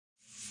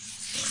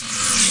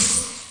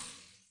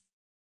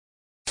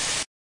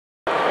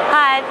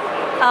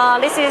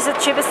This is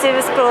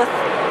Chipsip's booth.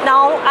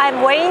 Now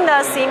I'm wearing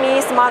the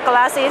SiME Smart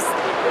Glasses.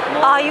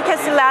 You can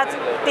see that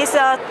this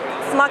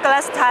smart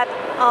glass type.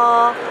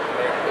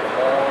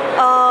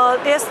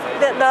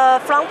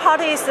 The front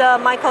part is a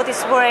micro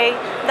display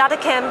that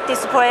can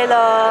display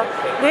the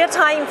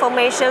real-time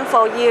information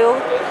for you.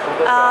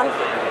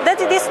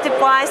 This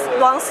device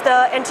runs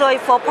the Android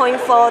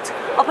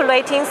 4.4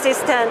 operating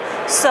system,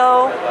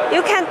 so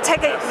you can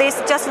take this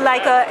just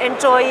like an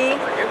Android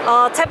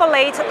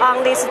tablet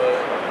on this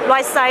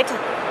right side.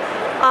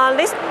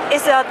 This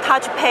is a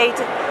touchpad.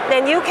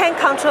 Then you can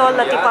control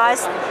the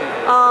device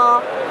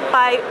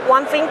by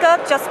one finger.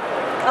 Just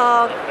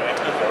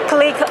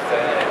click,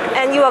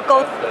 and you will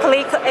go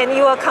click, and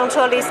you will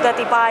control the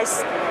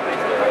device.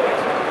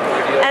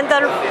 And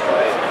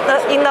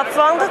in the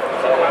front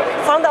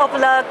of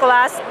the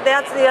glass,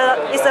 there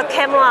is a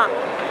camera.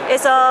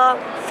 It's a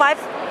 5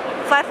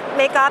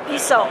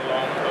 megapixel.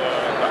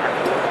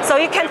 So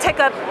you can take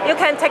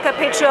a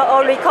picture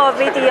or record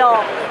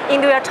video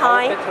in real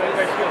time.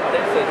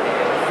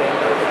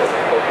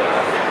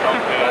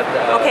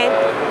 Okay.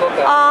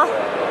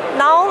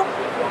 Now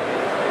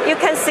you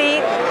can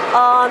see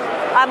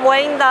I'm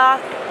wearing the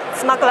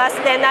smart glass.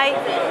 Then I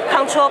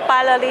control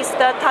by the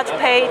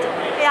touchpad.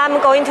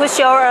 I'm going to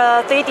show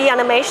a 3D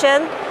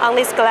animation on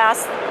this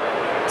glass.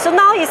 So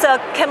now it's a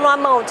camera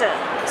mode.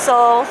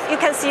 So you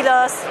can see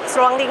the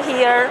surrounding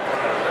here,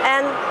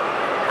 and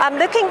I'm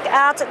looking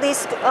at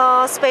this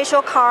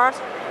spatial card.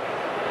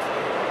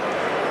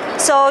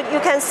 So you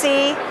can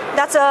see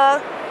that's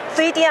a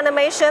 3D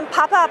animation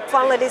pop up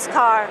from this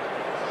car.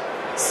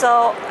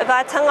 So if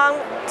I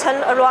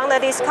turn around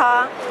this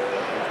car,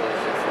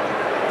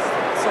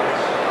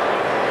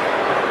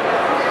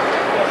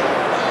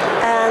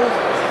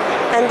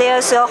 and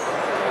there's a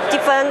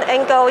different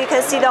angle. You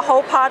can see the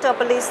whole part of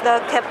the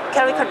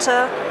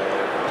caricature.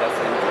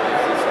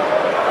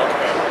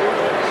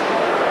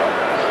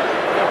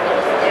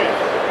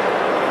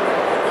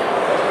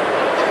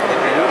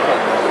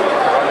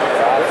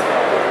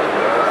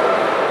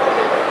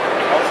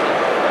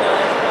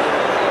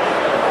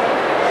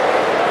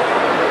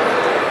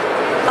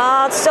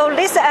 So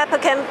this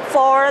app can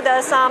for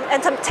some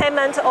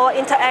entertainment or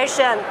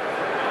interaction.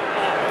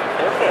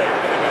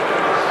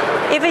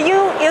 If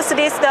you use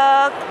this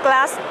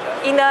glass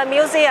in a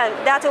museum,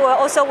 that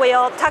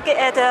will target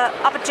at the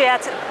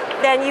object,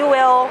 then you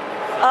will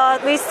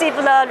receive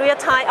the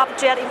real-time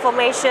object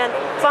information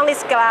from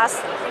this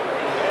glass.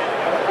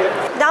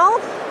 Now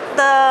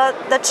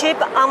the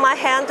chip on my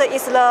hand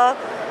is the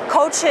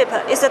core chip.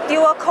 It's a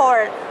dual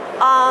core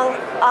on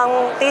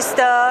this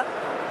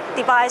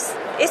device.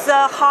 It's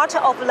the heart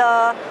of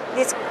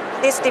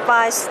this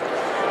device.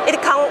 It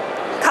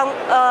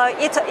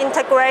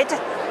integrates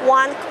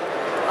one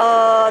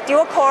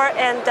dual core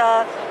and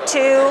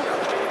two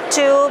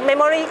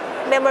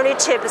memory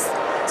chips.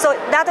 So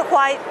that's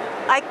why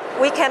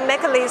we can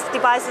make this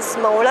device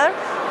smaller.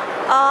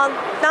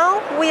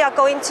 Now we are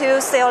going to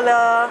sell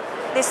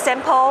this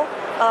sample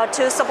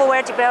to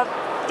software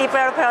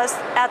developers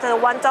at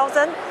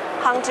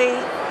 1,100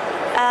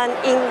 and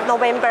in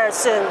November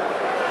soon.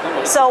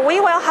 So we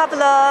will have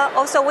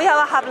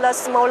the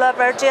smaller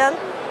version,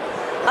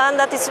 and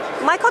the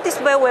micro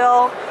display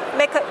will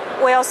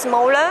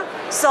smaller,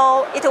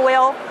 so it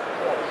will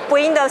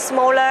bring the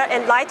smaller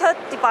and lighter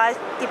device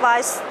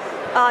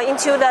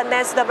into the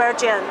next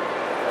version.